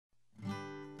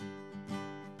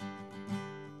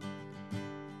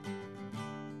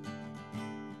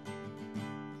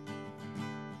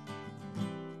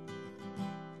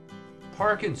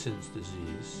Parkinson's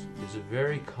disease is a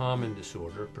very common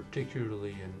disorder,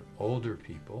 particularly in older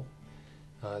people,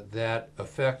 that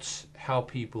affects how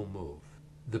people move.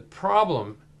 The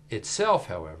problem itself,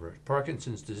 however,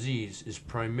 Parkinson's disease, is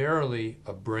primarily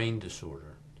a brain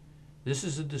disorder. This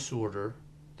is a disorder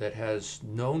that has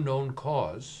no known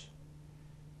cause,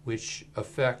 which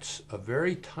affects a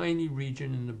very tiny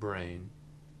region in the brain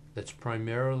that's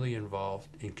primarily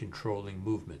involved in controlling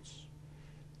movements.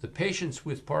 The patients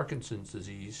with Parkinson's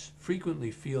disease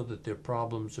frequently feel that their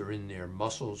problems are in their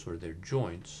muscles or their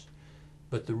joints,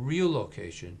 but the real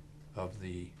location of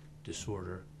the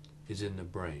disorder is in the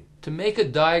brain. To make a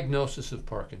diagnosis of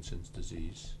Parkinson's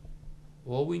disease,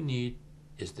 all we need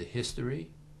is the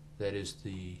history, that is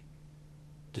the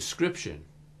description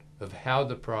of how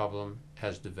the problem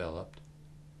has developed,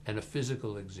 and a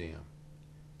physical exam.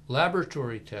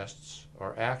 Laboratory tests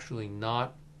are actually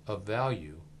not of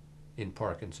value in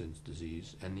Parkinson's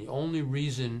disease, and the only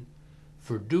reason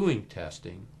for doing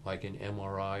testing, like an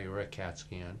MRI or a CAT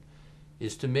scan,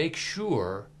 is to make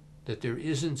sure that there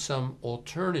isn't some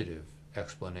alternative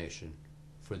explanation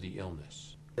for the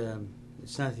illness.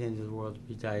 It's not the end of the world to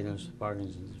be diagnosed with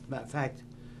Parkinson's. As a matter of fact,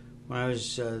 when I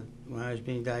was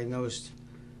being diagnosed,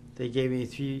 they gave me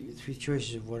three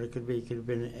choices of what it could be. It could have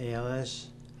been ALS,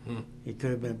 it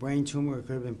could have been a brain tumor, it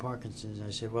could have been Parkinson's.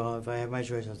 I said, well, if I have my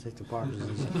choice, I'll take the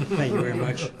Parkinson's. Thank you very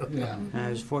much. Yeah. And I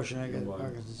was fortunate I got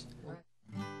Parkinson's.